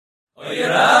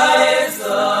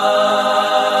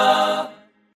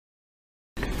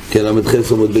כן,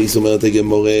 המתחף עמוד בייס אומרת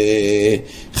הגמור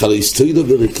חלויס תוידו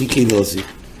ורקיקי נוזיר.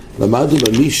 למדנו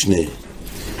במשנה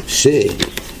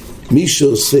שמי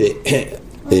שעושה,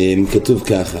 כתוב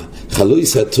ככה,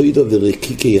 חלויס התוידו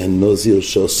ורקיקי הנוזיר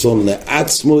שאסון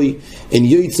לעצמוי אין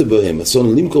יויצא בהם,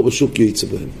 אסון למכור בשוק יויצא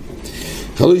בהם.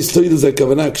 חלויס תוידו זה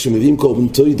הכוונה, כשמביאים קורבן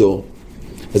תוידו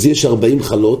אז יש 40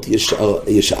 חלות,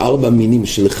 יש 4 מינים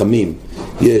של לחמים,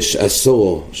 יש 10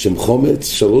 שם חומץ,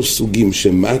 3 סוגים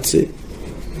שם מצה,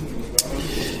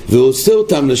 ועושה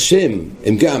אותם לשם,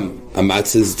 הם גם,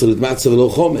 המצה זה תולד מצה ולא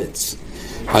חומץ.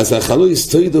 אז החלויס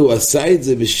תוידו הוא עשה את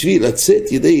זה בשביל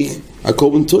לצאת ידי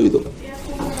הקורבן תוידו.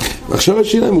 ועכשיו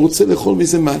השאלה אם הוא רוצה לאכול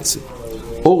מזה מצה.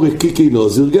 או רקיקי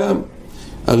נוזיר גם.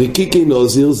 הרקיקי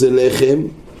נוזיר זה לחם,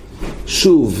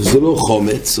 שוב, זה לא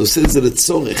חומץ, עושה את זה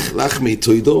לצורך לחמי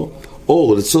תוידו,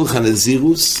 או לצורך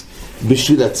הנזירוס,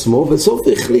 בשביל עצמו, בסוף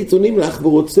החליט, הוא נמלך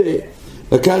ורוצה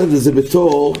לקחת את זה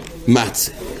בתור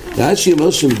מצה. רש"י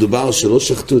אומר שמדובר שלא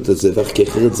שחטו את הזבח, כי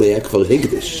אחרת זה היה כבר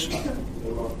הקדש.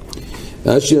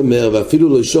 רש"י אומר, ואפילו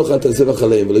לא ישוחט את הזבח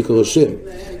עליהם ולא יקרא שם,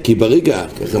 כי ברגע,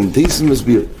 ככה מתייסן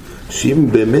מסביר,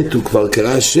 שאם באמת הוא כבר קרא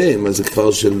השם, אז זה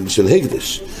כבר של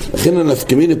הקדש. לכן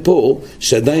הנפקמינה פה,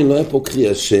 שעדיין לא היה פה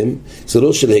קריאה השם, זה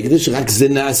לא של הקדש, רק זה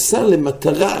נעשה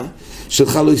למטרה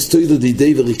שלך לא יסתוידו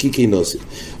דידי ורקיקי נוזיר.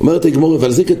 אומרת הגמור,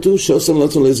 אבל זה כתוב שעושה לא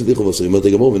איזה דיחו ועושה. אומרת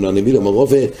הגמור, ונעני מילה,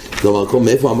 מרובה, כלומר,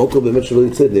 מאיפה המוקר באמת שלא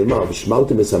יצא, נאמר,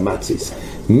 ושמרתם את המציס.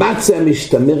 מצה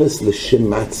המשתמרס לשם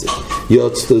מצה.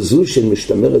 יוצאת זו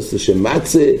שמשתמרס לשם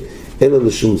מצה, אלא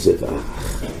לשום זבח.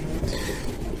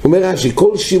 אומר רש"י,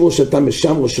 כל שימו שאתה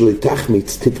משמרו שלא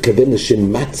תחמיץ, תתכוון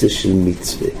לשם מצה של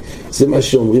מצווה. זה מה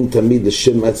שאומרים תמיד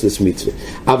לשם מצה של מצווה.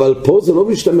 אבל פה זה לא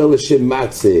משתמר לשם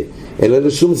מצה, אלא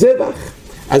לשום זבח.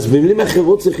 אז במילים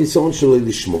אחרות זה חיסון שלא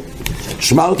לשמור.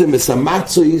 שמרתם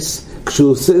מסמצויס,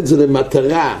 כשהוא עושה את זה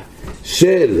למטרה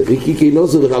של רקיקי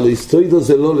נוזיר וחלויס תוידו,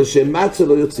 זה לא לשם מצה,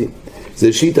 לא יוצאים.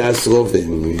 זה שיטה עשרוב,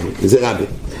 זה רבי.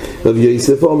 רבי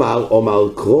יוסף אומר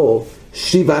קרוא,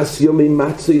 7 ימים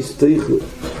מצויס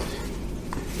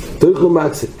תאכלו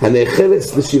מצה,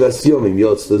 הנאכלס ל7 ימים,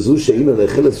 יוצא זו שאינו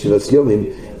נאכלס 7 ימים,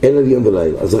 אין על יום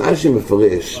ולילה. אז רש"י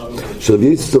מפרש שרבי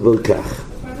יוסף אומר כך,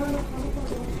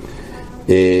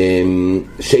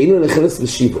 שאינו נאכלס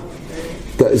ל7,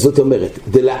 זאת אומרת,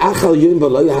 דלאחר יום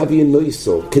ולילה הביא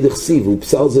נויסו, כדכסיב, הוא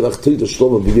בשר זבח תוידו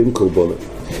שלמה ביום קורבנו.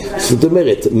 זאת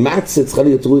אומרת, מצה צריכה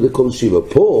להיות ראוי לכל 7.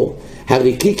 פה,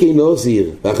 הרקיקי נוזיר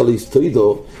והחלויס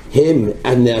תוידו, הם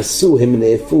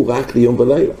נאפו רק ליום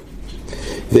ולילה.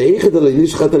 ואיכד עלי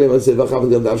נשחט עליהם הזבח, אבל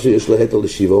גם דף שיש לו היתר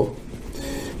לשבעו.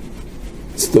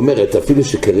 זאת אומרת, אפילו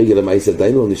שכרגע למעיס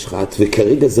עדיין לא נשחט,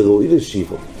 וכרגע זה ראוי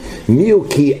לשבעו. מי הוא?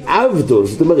 כי עבדו,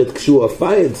 זאת אומרת, כשהוא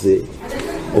עפה את זה,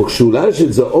 או כשהוא לש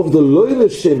את זה, עבדו לא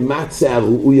לשם מצה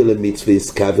הראוי למצווה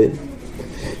יסכוון,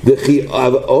 וכי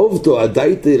עובדו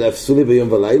עדית להפסו לי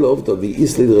ביום ולילה, עובדו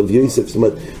ואיס לי רבי יוסף, זאת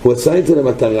אומרת, הוא עשה את זה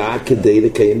למטרה כדי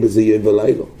לקיים בזה יום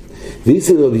ולילה. ואיס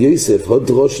לי רבי יוסף, עוד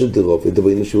דרוש לדרוב,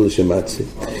 ודברים שיעור לשם מצה.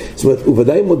 זאת אומרת, הוא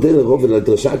ודאי מודל לרוב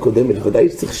ולדרשה הקודמת, ודאי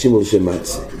צריך שימור לשם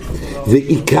מצה.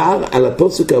 ועיקר על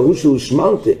הפוסק ההוא שהוא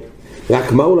שמרתם,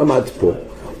 רק מה הוא למד פה?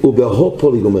 הוא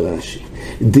בהופולי גומר רש"י.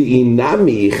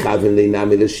 דאינמי כוון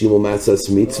לאינמי לשימור מצס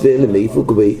מצווה למאיפה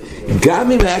קובי,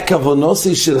 גם אם היה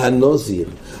כוונוסי של הנוזיר,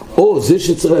 או זה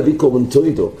שצריך להביא קורבן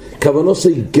תוידו,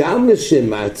 כוונוסי גם לשם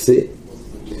מצה,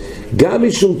 גם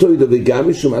משום תוידו וגם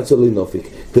משום מצה לא נופיק,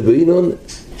 תבואינון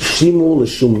שימור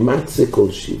לשום מצה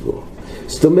כל שיבו.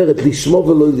 זאת אומרת, לשמור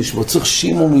ולא לשמור, צריך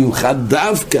שימור מיוחד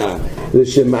דווקא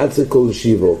לשם מצה כל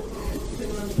שיבו.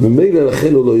 ומילא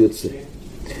לכן הוא לא יוצא.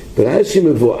 ברש"י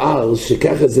מבואר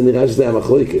שככה זה נראה שזה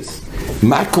המחלוקס.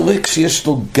 מה קורה כשיש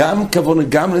לו גם כוונה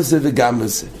גם לזה וגם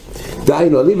לזה?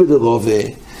 דהיינו, אני בדרובה,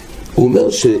 הוא אומר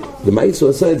שלמה יצוא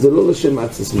עשה את זה לא לשם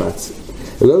מצס מצה,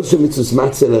 לא לשם מצוס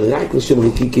מצה, אלא רק לשם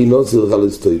רקיקי נוזיר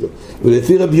וחלויס תוידו.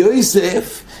 ולפי רבי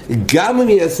יוסף, גם אם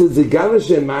יעשה את זה גם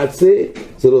לשם מצה,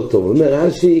 זה לא טוב. אומר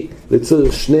רש"י,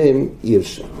 לצורך שניהם אי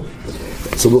אפשר.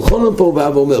 אז בכל פה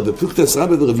בא ואומר, בפלוגתא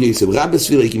רבי ורבי יוסף, רבי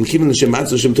סבירה, כי מכיוון לשם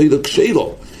מצה, לשם תוידו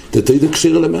קשירו, תוידו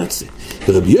קשירו למצה.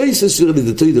 ורבי יוסף סבירה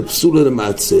לי, תוידו פסולה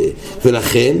למצה,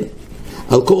 ולכן,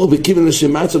 על כל רבי כיוון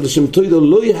לשם מצה, לשם תוידו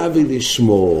לא יהווה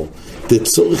לשמור,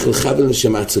 תצורך לכוון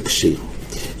לשם מצה קשירו.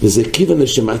 וזה כיוון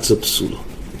לשם מצה פסולה.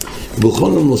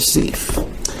 בכל מוסיף,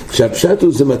 שהפשט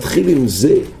הוא זה מתחיל עם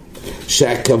זה,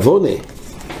 שהכוונה, הוא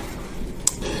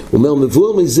אומר,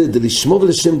 מבואר מזה, לשמור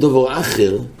לשם דבר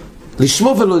אחר,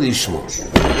 לשמור ולא לשמור.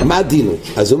 מה הדינו?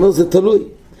 אז הוא אומר, זה תלוי.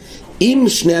 אם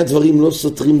שני הדברים לא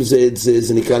סותרים זה את זה,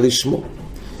 זה נקרא לשמור.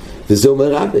 וזה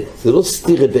אומר רבי, זה לא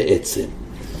סתירה בעצם.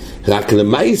 רק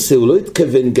למעשה הוא לא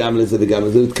התכוון גם לזה וגם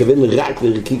לזה, הוא התכוון רק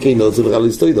לרקיקי נוזר וחלו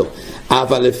הסטוידו.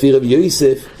 אבל לפי רבי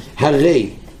יוסף, הרי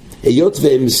היות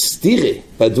והם סתירה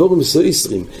בדבורים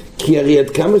סויסרים, כי הרי עד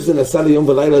כמה שזה נעשה ליום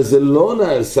ולילה זה לא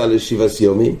נעשה לשבעת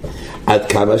יומים, עד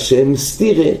כמה שהם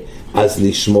סתירה אז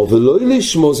לשמור ולא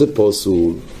לשמור זה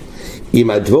פוסול. אם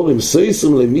הדבורים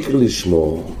סויסרים למיקר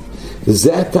לשמור,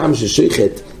 זה הטעם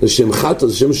ששייכת לשם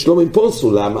חטוס, לשם שלום עם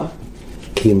פוסול. למה?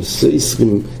 כי הם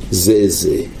סויסרים זה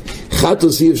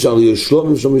חטוס אי אפשר להיות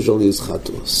שלום, שלום אפשר להיות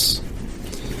חטוס.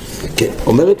 כן,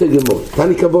 אומרת הגמור,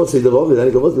 תני כבוד סדר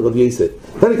ותני כבוד סדר רבי יוסף,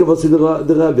 תני כבוד סדר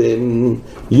רבי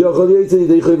יכול יצא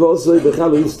ידי חוי ועושוי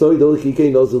בכלל לא יסטוי דור כי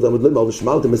כן נוזר תעמוד לא אמר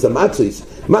ושמרתם את המצויס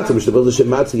מצה משתבר זה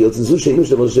שם מצה יוצנזו שאינו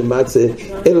משתבר זה שם מצה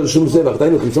אלא לשום זבח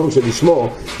תני חיצון של לשמור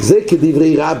זה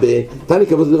כדברי רבי תני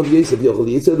כבוד סדר רבי יוסף יכול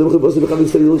יצא ידי חוי ועושוי בכלל לא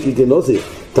יסטוי דור כי כן נוזר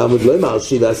תעמוד לא אמר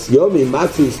שבעס יומי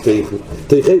מצה יסטוי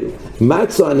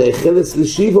מצה הנאכלס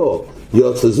לשיבו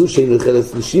יוצנזו שאינו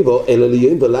נאכלס לשיבו אלא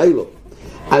ליום ולילה.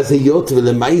 אז היות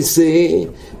ולמעשה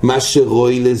מה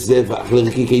שרואי לזבח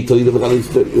לרקיקי תוידו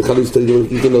וחלו הסתוידו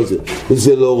לרקיקי נוזר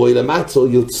זה לא רואי למצו,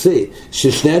 יוצא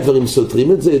ששני הדברים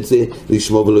סותרים את זה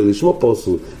לשמור ולא לשמור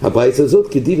פוסול. הברייתא הזאת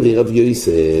כדברי רבי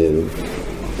יוסף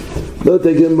לא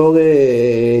תגמור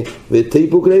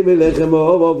ותיפוק לי מלחם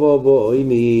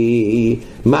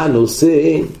מה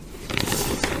הנושא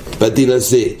בדין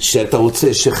הזה שאתה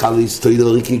רוצה שחלו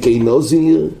הסתוידו לרקיקי נוזר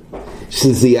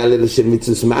שזה יעלה לשם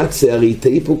מצוס מצה, הרי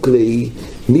תיפוק לי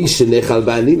מי שנחל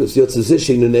בענינוס, יוצא זה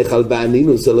שאינו נחל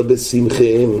בענינוס אלא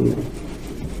בשמחם.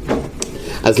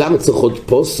 אז למה צריך עוד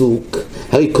פוסוק?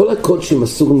 הרי כל הקודשים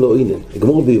אסורים לא אינם.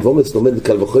 הגמור ביבומץ לומד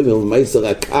קל וחוי ואומר מייסר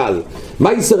הקל.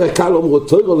 מייסר הקל אומרו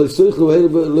תוירו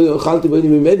לא אכלתי בו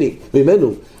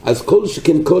ממנו. אז כל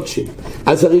שכן קודשים.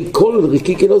 אז הרי כל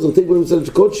רקיקי נוזר תיגבו למצלת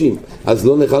קודשים. אז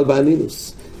לא נחל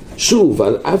בענינוס. שוב,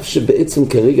 על אף שבעצם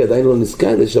כרגע עדיין לא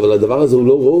נזכרש, אבל הדבר הזה הוא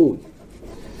לא ראוי.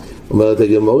 אומרת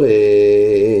הגמור,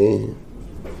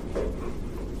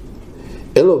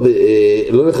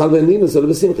 לא נאכל בענינוס, אלא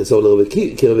בשמחה.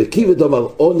 כי רבי עקיבא דאמר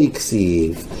עוני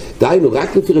כסיב. דהיינו,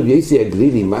 רק לפי רבי יוסי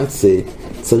הגלילי מצה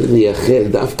צריך לייחל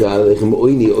דווקא על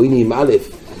עויני עם א',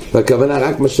 והכוונה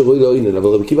רק מה שרואי לעוינן. אבל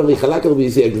רבי עקיבא הרי חלק רבי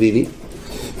יוסי הגלילי,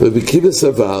 רבי עקיבא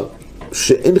סבר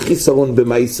שאין חיסרון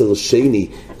במייסר שני.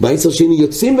 מייסר שני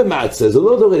יוצאים במצה, זה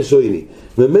לא דורש עויני.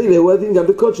 ומילא הוא הדין גם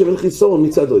בקודשים אין חיסרון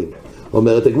מצד עויני.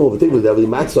 אומרת הגמור, ותגמור, אבל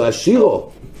מצו השירו.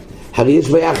 הרי יש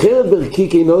בעיה אחרת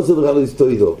ברקיקי נוזר וחלו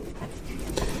הסתוידו.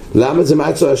 למה זה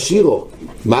מצו השירו?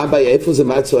 מה הבעיה? איפה זה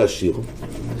מצו השירו?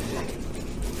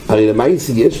 הרי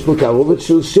למעשה יש פה תערובת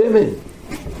של שמן.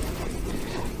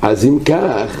 אז אם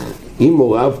כך, אם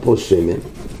מורב פה שמן,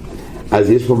 אז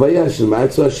יש פה בעיה של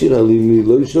מצו השירו, הרי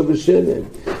לא ישוב בשמן.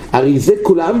 הרי זה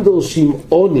כולם דורשים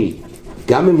עוני,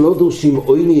 גם הם לא דורשים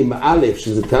עוני עם א',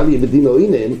 שזה תלי בדין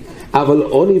עוינן, אבל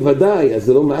עוני ודאי,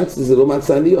 אז זה לא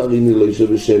מצה עני, הרי לא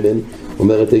ישוב בשמן.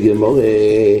 אומרת הגמור,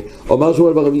 אומר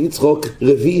שמואל ברבי יצחוק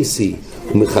רביסי,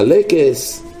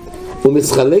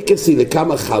 ומשחלקסי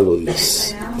לכמה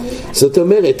חלויס. זאת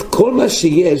אומרת, כל מה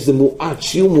שיש זה מועט,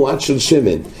 שיעור מועט של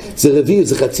שמן. זה רביעי,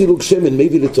 זה חצי לוג שמן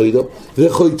מביא לתוידו,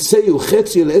 וחוצהו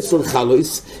חצי ל10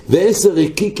 חלויס, ו10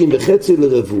 רקיקים וחצי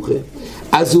לרבוכה.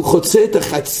 אז הוא חוצה את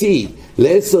החצי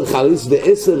ל10 חלויס,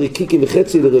 ו10 רקיקים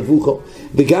וחצי לרבוכה,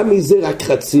 וגם מזה רק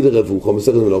חצי לרבוכה,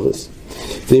 מסכת מלוכס.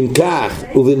 ואם כך,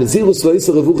 ובנזירוס לא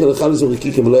 10 רבוכה לחלויס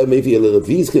ורקיקים, ולא היה מביא אל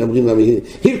הרביעי, כי אומרים למה,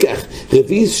 הילקח,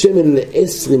 רביעי שמן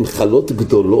ל10 חלות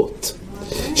גדולות,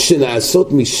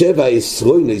 שנעשות מ7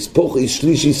 עשרוין, לספוך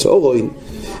שליש עשרוין,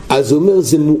 אז הוא אומר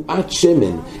זה מועט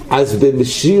שמן, אז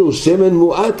במשיר שמן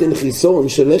מועט אין חיסון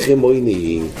של לחם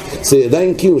עויני, זה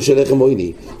עדיין קיום של לחם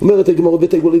עויני. אומרת הגמרא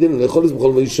בתגבור לידינו, לאכול את זה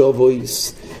בכל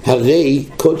וישובויס, הרי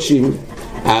קודשים,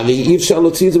 הרי אי אפשר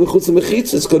להוציא את זה מחוץ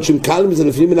למחיץ, אז קודשים קל מזה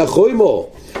לפנים מן החוימו,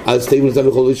 אז תאים לזה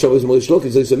בכל וישובויס מוריש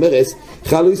לוקי, זה יסמרס,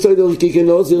 חלו יסטוי דורקי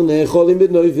כנוזר, נאכולים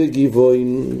בנוי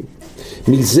וגיבוין.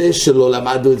 מזה שלא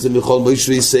למדנו את זה מכל מויש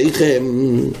ויסייכם,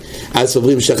 אז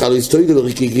אומרים שחלו הסטוידו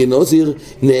לרקיקי נוזיר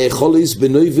נאכולויס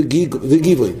בנוי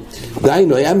וגיבוין.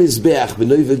 דהיינו, היה מזבח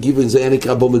בנוי וגיבוין, זה היה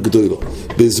נקרא בו מגדולו.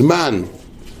 בזמן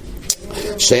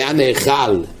שהיה נאכל,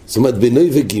 זאת אומרת בנוי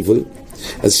וגיבוין,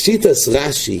 אז שיטס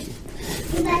רש"י,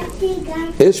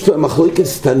 יש פה מחלוקת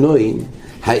תנועים,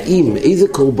 האם איזה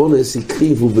קורבנס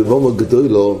הקריבו בבו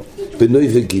מגדולו בנוי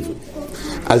וגיבוין.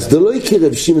 אז דלוי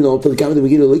כרב שמעון אומר פרקם אתם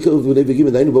מגיעים, לא יקרב בני בגיעים,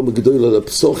 עדיין בו מגדול לו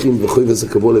לפסוחים וחוי וזה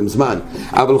קבוע להם זמן,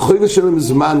 אבל חוי ושלם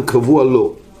זמן קבוע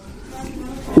לו.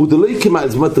 ודלוי כמעט,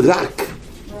 זאת אומרת רק,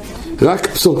 רק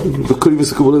פסולים בכל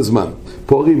וכל הזמן.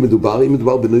 פה הרי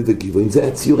מדובר בנוי וגיוון, זה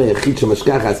הציור היחיד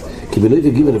שמשכחת, כי בנוי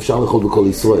וגיוון אפשר לאכול בכל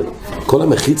ישראל. כל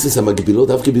המחיצס המקבילות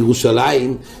דווקא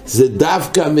בירושלים, זה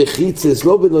דווקא מחיצס,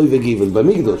 לא בנוי וגיוון,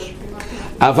 במקדוש.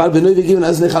 אבל בנוי וגיוון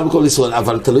אז נאכל בכל ישראל,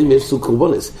 אבל תלוי אם יש סוג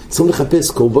קורבנס. צריכים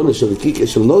לחפש קורבנס של רקיקה,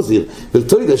 של נוזיר,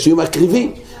 ולתוידה שיהיו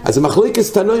מקריבים. אז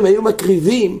המחלוקת תנועים היו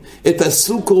מקריבים את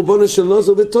הסוג קורבנס של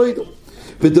נוזיר ותוידה.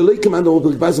 ודלוי כמעט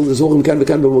אורברג בזל, זה זורם כאן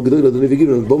וכאן במור גדול, אדוני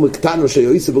וגידון, בו מקטנו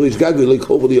שיועיסה בריש גג ולא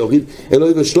יקחור ולא יוריד,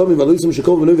 אלוהי ושלומי ולא יסום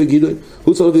שקור ולא וגידון,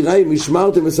 הוא צלו ויראי,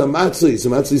 משמרתם את המצריס,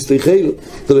 המצריס תיכלו,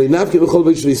 דלוי נבקי בכל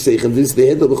בית שביסייכם,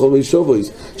 ויסליהדו בכל בית שובויס,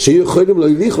 שיהיו יכולים לא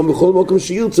יליחו בכל מקום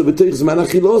שירצו, בתוך זמן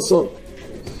אכילוסו.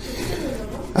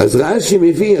 אז רש"י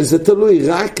מביא, אז זה תלוי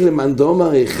רק למאן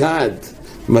דאמר אחד,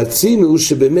 מצינו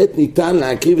שבאמת ניתן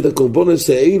להקריב את הקורבנות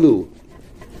האלו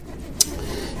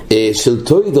של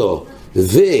תוידו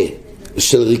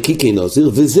ושל ריקיקי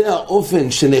נוזיר, וזה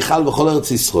האופן שנאכל בכל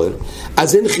ארץ ישראל,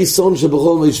 אז אין חיסון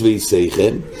שבכל מש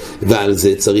ויסייכם, ועל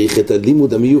זה צריך את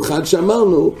הלימוד המיוחד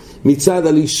שאמרנו, מצד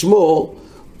הלשמור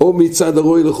או מצד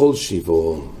הרוי לכל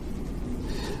שיבו.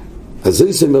 אז זה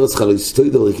יסמר אצלך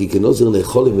להסתוידו ריקיקי נוזיר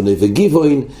נאכול לבני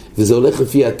וגיבוין, וזה הולך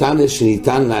לפי התנא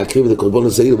שניתן להקריב את הקורבן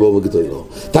הזה לבוא מגדולו.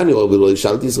 תנא רבי לא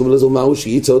ישאלתי ישראל ולזו מהו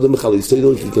שיצא עוד המחל להסתוידו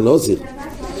ריקיקי נוזיר.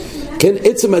 כן,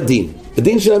 עצם הדין,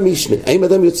 הדין של המשנה, האם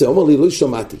אדם יוצא, אומר לי, לא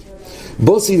שמעתי.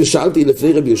 בוסי ושאלתי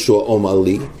לפני רבי ישוע, אומר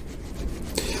לי,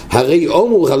 הרי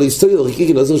אומר על ההיסטוריה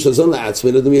רקיקי נוזר שזון לעצמו,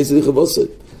 אין אדם יצא לכבוסי,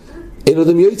 אין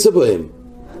אדם יוצא בהם,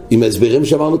 עם ההסברים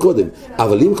שאמרנו קודם,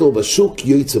 אבל אם קורא בשוק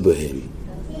יוצא בהם.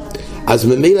 אז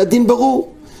ממילא הדין ברור,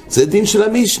 זה דין של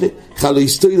המשנה, על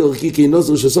ההיסטוריה רקיקי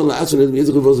נוזר שזון לעצמו, אין אדם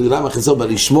יצא לכבוסי, למה חסר בה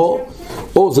לשמור,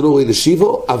 או זה לא רואה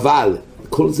לשיבו, אבל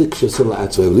כל זה כשעושה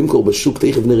לעצמו, אבל אם קורא בשוק,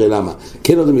 תכף נראה למה.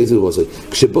 כן, אדם יצא לבוסי.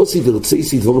 כשבוסי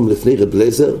ורצייסי דבורם לפני רב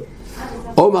לזר,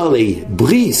 אומר לי,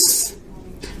 בריס,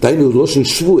 דיינו לא של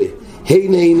שבוע,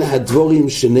 הנה הדבורים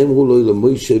שנאמרו לו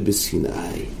למוישה בסיני.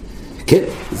 כן,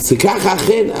 זה ככה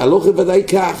אכן, הלוך ודאי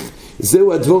כך.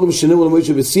 זהו הדבורים שנאמרו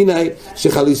למוישה בסיני,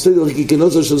 שחליסוי דרכי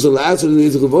כנוזר של זולעץ,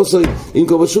 אם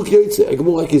קורא בשוק יוצא.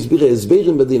 הגמור רק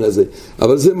הסבירים בדין הזה,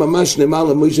 אבל זה ממש נאמר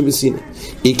למוישה בסיני.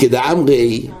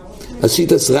 כדאמרי,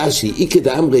 עשית רש"י, איקא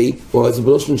דאמרי, או אז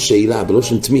בלושן שאלה,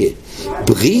 בלושן תמיה.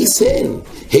 בריסן,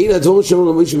 הנה הדבורים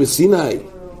שלנו למוישה בסיני,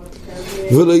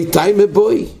 ולא איתי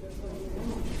מבוי.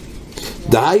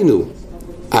 דהיינו,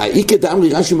 איקא דאמרי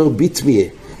רש"י אומר בתמיה,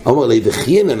 אומר לי,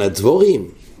 וחיינן הדבורים,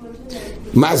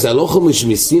 מה זה הלוך המוישה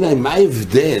בסיני, מה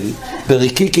ההבדל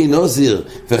בריקיקי נוזיר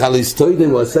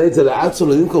וחליסטוידן, הוא עשה את זה לעצו,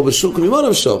 לא ימכור בשוק, ממה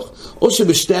נמשוך? או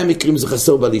שבשתי המקרים זה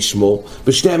חסר בה לשמור,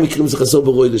 בשתי המקרים זה חסר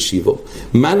ברוי לשיבו.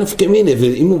 מה נפקא מיני?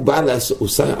 ואם הוא בא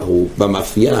הוא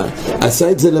במאפייה,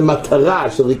 עשה את זה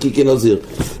למטרה של ריקיקי נוזיר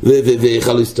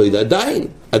וחליסטוידן,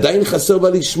 עדיין חסר בה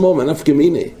לשמור, מה נפקא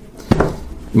מיני?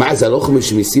 מה זה הלוך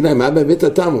המוישה בסיני, מה באמת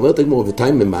הטעם? אומרת הגמור,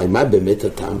 ותיים ממאי, מה באמת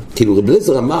הטעם? כאילו רב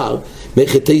לזר אמר,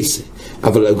 מחטייסה.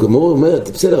 אבל הגמור אומרת,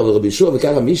 בסדר, אבל רבי ישוע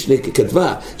וככה משנה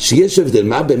כתבה שיש הבדל,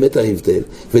 מה באמת ההבדל?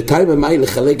 ותיים ממאי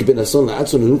לחלק בין אסון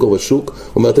לעצון ולמכור בשוק,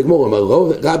 אומרת הגמור, אומר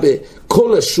רבי,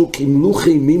 כל השוק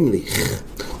ימלוכי ממליך,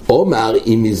 אומר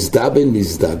אם מזדבן,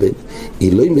 אם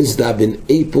לא מזדבן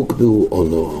איפוק בהו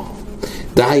עונו.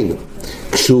 דהיינו,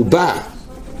 כשהוא בא,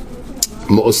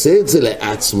 הוא עושה את זה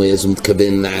לעצמו, אז הוא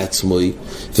מתכוון לעצמו,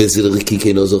 וזה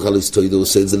לרקיקי נוזר חליסטוידו, הוא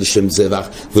עושה את זה לשם זבח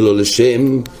ולא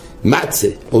לשם מצה,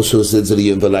 או שהוא עושה את זה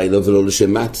ליום ולילה ולא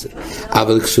לשם מצה.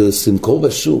 אבל כשסמכור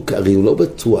בשוק, הרי הוא לא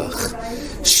בטוח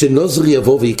שנוזר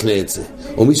יבוא ויקנה את זה,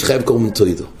 או מי שחייב קוראים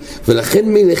תוידו.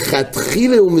 ולכן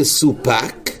מלכתחילה הוא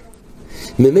מסופק,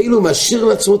 ממילא הוא משאיר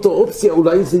לעצמו את האופציה,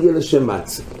 אולי זה יהיה לשם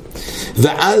מצה.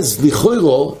 ואז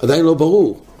לכאורה, עדיין לא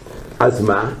ברור. אז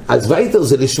מה? אז וייטר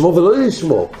זה לשמור ולא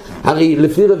לשמור. הרי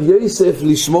לפי רב יוסף,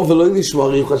 לשמור ולא לשמור,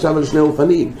 הרי הוא חשב על שני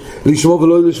אופנים. לשמור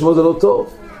ולא לשמור זה לא טוב.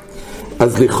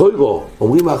 אז לכאורה,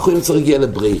 אומרים האחרונים צריך להגיע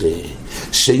לברירה,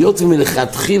 שיות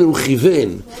מלכתחילה הוא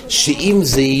כיוון, שאם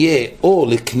זה יהיה או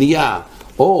לקנייה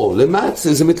או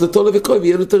למצה, זה מתלתו לבקוי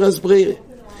ויהיה יותר אז ברירה.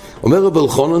 אומר רב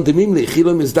אלחנן דמים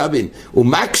לאכילו מזדבן,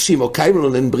 ומקשים או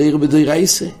קיימלון אין ברירה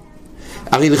בדרייסה.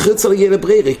 הרי לכאורה צריך להגיע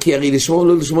לברירה, כי הרי לשמור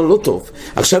ולא לשמור לא טוב.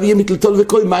 עכשיו יהיה מתלתו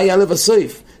לבקוי, מה יהיה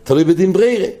לבסוף? תלוי בדין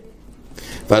ברירה.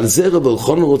 ועל זה רב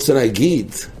אלחנן רוצה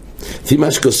להגיד, לפי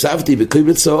מה שכוסבתי בקוי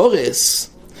בצהורס,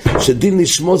 שדין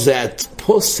לשמו זה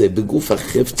התפוסה בגוף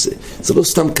החפצה, זה לא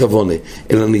סתם כוונה,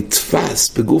 אלא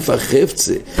נתפס בגוף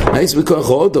החפצה, נעיס בכוח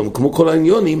האודום, כמו כל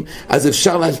העניונים, אז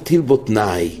אפשר להטיל בו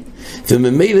תנאי,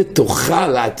 וממילא תוכל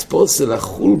להתפוסה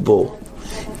לחול בו.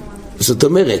 זאת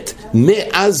אומרת,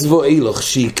 מאז ואילך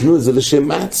שיקנו את זה לשם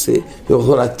מצה, הוא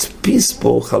יכול להדפיס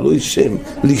פה חלוי שם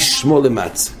לשמו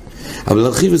למצה. אבל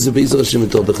נרחיב את זה בעזר השם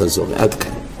יותר בחזור. עד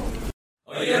כאן.